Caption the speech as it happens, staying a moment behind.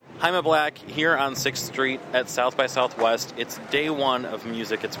I'm Black here on 6th Street at South by Southwest. It's day one of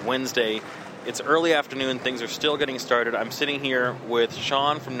music. It's Wednesday. It's early afternoon. Things are still getting started. I'm sitting here with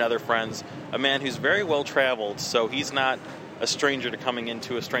Shawn from Netherfriends, a man who's very well traveled, so he's not a stranger to coming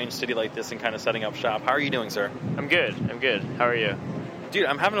into a strange city like this and kind of setting up shop. How are you doing, sir? I'm good. How are you? Dude,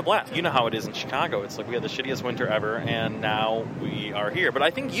 I'm having a blast. You know how it is in Chicago. It's like we had the shittiest winter ever, and now we are here. But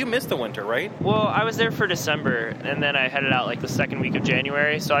I think you missed the winter, right? Well, I was there for December, and then I headed out like the second week of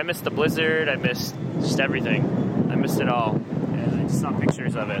January, so I missed the blizzard, I missed just everything. I missed it all, and I just saw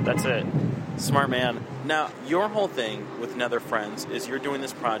pictures of it. That's it. Smart man. Now, your whole thing with Netherfriends is you're doing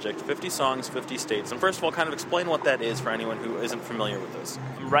this project, 50 songs, 50 states. And first of all, kind of explain what that is for anyone who isn't familiar with this.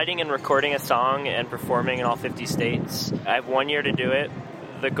 I'm writing and recording a song and performing in all 50 states. I have 1 year to do it.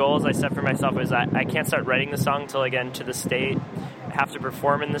 The goals I set for myself is I can't start writing the song until I get into the state. I have to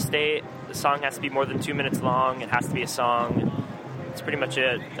perform in the state. The song has to be more than 2 minutes long. It has to be a song. That's pretty much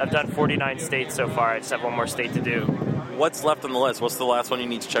it. I've done 49 states so far. I just have one more state to do. What's left on the list? What's the last one you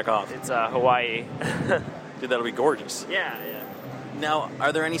need to check off? It's Hawaii. Dude, that'll be gorgeous. Yeah. Now,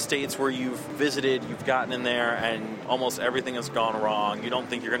 are there any states where you've visited, you've gotten in there, and almost everything has gone wrong? You don't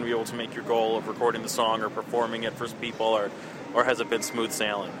think you're going to be able to make your goal of recording the song or performing it for people, or has it been smooth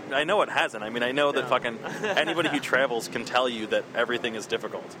sailing? I know it hasn't. I mean, I know that fucking anybody who travels can tell you that everything is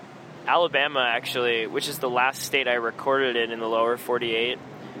difficult. Alabama, actually, which is the last state I recorded in the lower 48.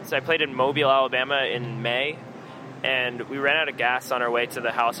 So I played in Mobile, Alabama in May, and we ran out of gas on our way to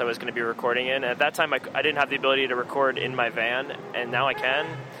the house I was going to be recording in. At that time, I didn't have the ability to record in my van, and now I can.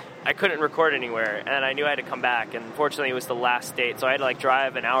 I couldn't record anywhere, and I knew I had to come back, and fortunately it was the last state, so I had to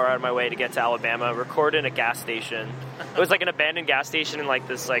drive an hour out of my way to get to Alabama, record in a gas station. It was an abandoned gas station in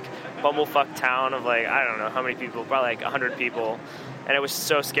this bumblefuck town of I don't know how many people, probably 100 people, and it was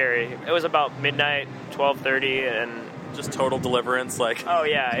so scary. It was about midnight, 12:30, and just total deliverance, Oh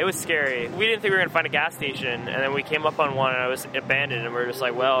yeah, it was scary. We didn't think we were going to find a gas station, and then we came up on one, and it was abandoned, and we were just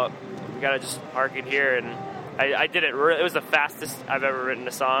well, we got to just park it here, and I did it. It was the fastest I've ever written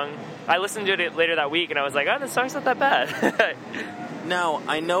a song. I listened to it later that week, and I was like, oh, this song's not that bad. Now,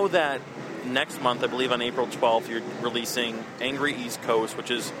 I know that next month, I believe on April 12th, you're releasing Angry East Coast,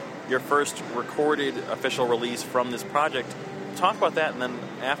 which is your first recorded official release from this project. Talk about that, and then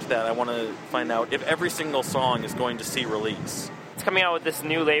after that, I want to find out if every single song is going to see release. It's coming out with this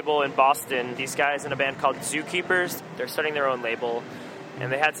new label in Boston. These guys in a band called Zookeepers, they're starting their own label.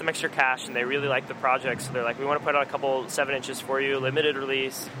 And they had some extra cash, and they really liked the project, so they're like, we want to put out a couple 7-inches for you, limited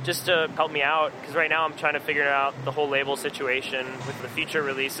release, just to help me out, because right now I'm trying to figure out the whole label situation with the feature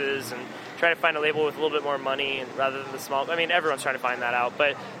releases, and trying to find a label with a little bit more money rather than the small. I mean, everyone's trying to find that out,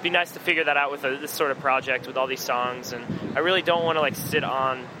 but it'd be nice to figure that out with this sort of project with all these songs, and I really don't want to sit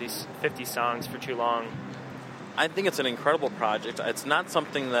on these 50 songs for too long. I think it's an incredible project. It's not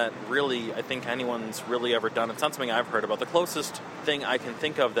something that really, I think anyone's really ever done. It's not something I've heard about. The closest thing I can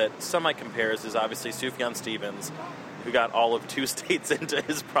think of that semi-compares is obviously Sufjan Stevens, who got all of 2 states into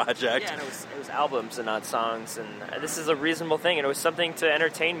his project. Yeah, and it was albums and not songs, and this is a reasonable thing, and it was something to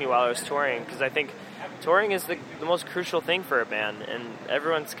entertain me while I was touring, because I think touring is the most crucial thing for a band, and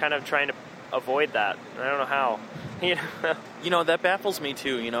everyone's kind of trying to avoid that, and I don't know how. That baffles me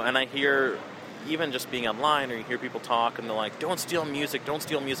too, and I hear, even just being online, or you hear people talk, and they're like, don't steal music,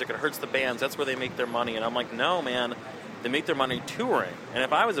 it hurts the bands, that's where they make their money. And I'm like, no, man, they make their money touring. And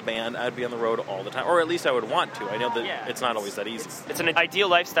if I was a band, I'd be on the road all the time, or at least I would want to. I know that it's not always that easy. It's an ideal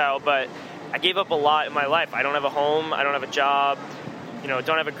lifestyle, but I gave up a lot in my life. I don't have a home, I don't have a job,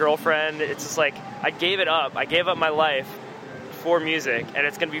 don't have a girlfriend. It's just I gave it up. I gave up my life for music, and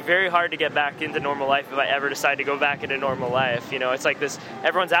it's going to be very hard to get back into normal life if I ever decide to go back into normal life. It's like this,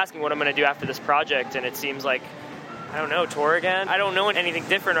 everyone's asking what I'm going to do after this project, and it seems like, I don't know, tour again? I don't know anything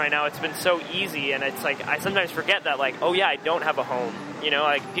different right now. It's been so easy, and it's I sometimes forget that, oh yeah, I don't have a home.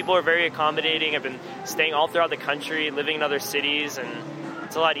 People are very accommodating. I've been staying all throughout the country, living in other cities, and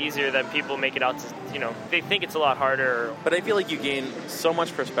it's a lot easier than people make it out to, they think it's a lot harder. But I feel like you gain so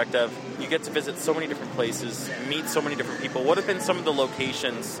much perspective. You get to visit so many different places, meet so many different people. What have been some of the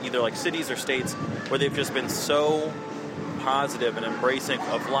locations, either cities or states, where they've just been so positive and embracing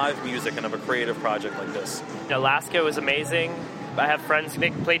of live music and of a creative project like this? Alaska was amazing. I have friends, they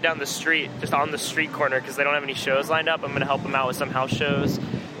played down the street, just on the street corner, because they don't have any shows lined up. I'm going to help them out with some house shows.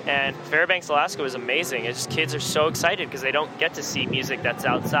 And Fairbanks, Alaska was amazing. It's just, kids are so excited because they don't get to see music that's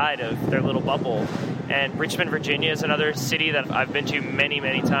outside of their little bubble. And Richmond, Virginia is another city that I've been to many,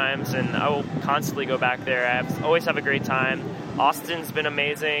 many times, and I will constantly go back there. I always have a great time. Austin's been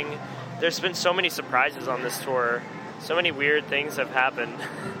amazing. There's been so many surprises on this tour. So many weird things have happened.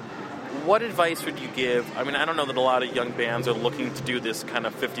 what advice would you give? I mean, I don't know that a lot of young bands are looking to do this kind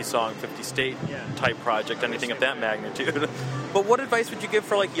of 50-song, 50-state type project, anything of that magnitude. But what advice would you give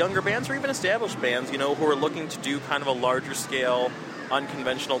for like younger bands or even established bands, who are looking to do kind of a larger scale,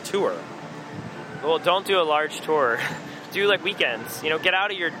 unconventional tour? Well, don't do a large tour. Do like weekends. Get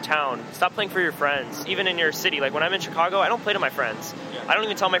out of your town. Stop playing for your friends. Even in your city. Like when I'm in Chicago, I don't play to my friends. I don't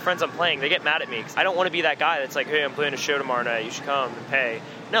even tell my friends I'm playing. They get mad at me. I don't want to be that guy that's like, hey, I'm playing a show tomorrow night. You should come and pay.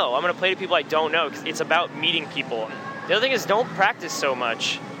 No, I'm going to play to people I don't know because it's about meeting people. The other thing is don't practice so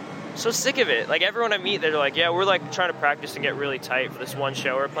much. I'm so sick of it. Like everyone I meet, they're like, yeah, we're like trying to practice and get really tight for this one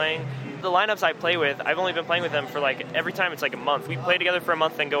show we're playing. The lineups I play with, I've only been playing with them for like, every time it's like a month. We play together for a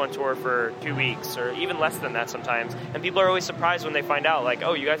month, then go on tour for 2 weeks, or even less than that sometimes. And people are always surprised when they find out, like,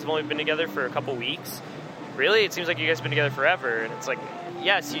 oh, you guys have only been together for a couple weeks? Really? It seems like you guys have been together forever. And it's like,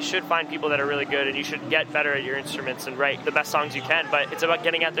 yes, you should find people that are really good, and you should get better at your instruments and write the best songs you can, but it's about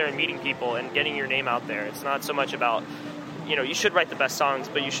getting out there and meeting people and getting your name out there. It's not so much about, you should write the best songs,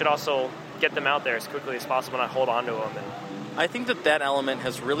 but you should also get them out there as quickly as possible, not hold on to them. I think that element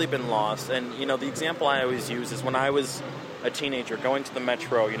has really been lost. And, the example I always use is when I was a teenager going to the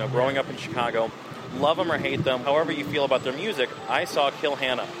Metro, growing up in Chicago, love them or hate them, however you feel about their music, I saw Kill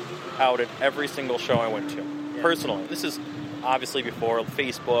Hannah out at every single show I went to, personally. This is obviously before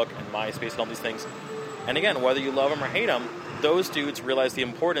Facebook and MySpace and all these things. And again, whether you love them or hate them, those dudes realize the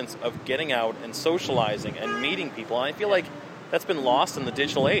importance of getting out and socializing and meeting people. And I feel like that's been lost in the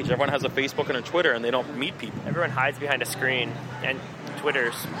digital age. Everyone has a Facebook and a Twitter, and they don't meet people. Everyone hides behind a screen and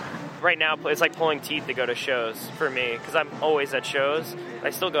Twitters. Right now, it's like pulling teeth to go to shows for me, because I'm always at shows.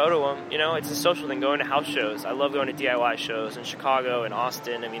 I still go to them. It's a social thing, going to house shows. I love going to DIY shows in Chicago and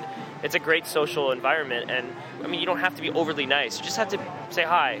Austin. I mean, it's a great social environment, and, you don't have to be overly nice. You just have to say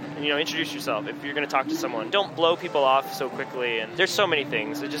hi and, introduce yourself if you're going to talk to someone. Don't blow people off so quickly, and there's so many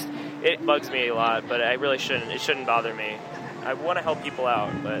things. It bugs me a lot, but I really shouldn't. It shouldn't bother me. I want to help people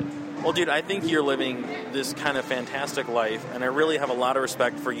out, but... Well, dude, I think you're living this kind of fantastic life, and I really have a lot of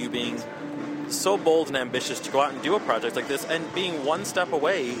respect for you being so bold and ambitious to go out and do a project like this, and being one step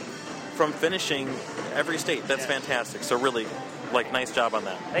away from finishing every state. That's fantastic. So really, nice job on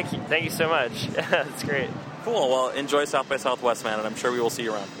that. Thank you. Thank you so much. That's great. Cool. Well, enjoy South by Southwest, man, and I'm sure we will see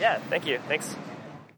you around. Yeah, thank you. Thanks.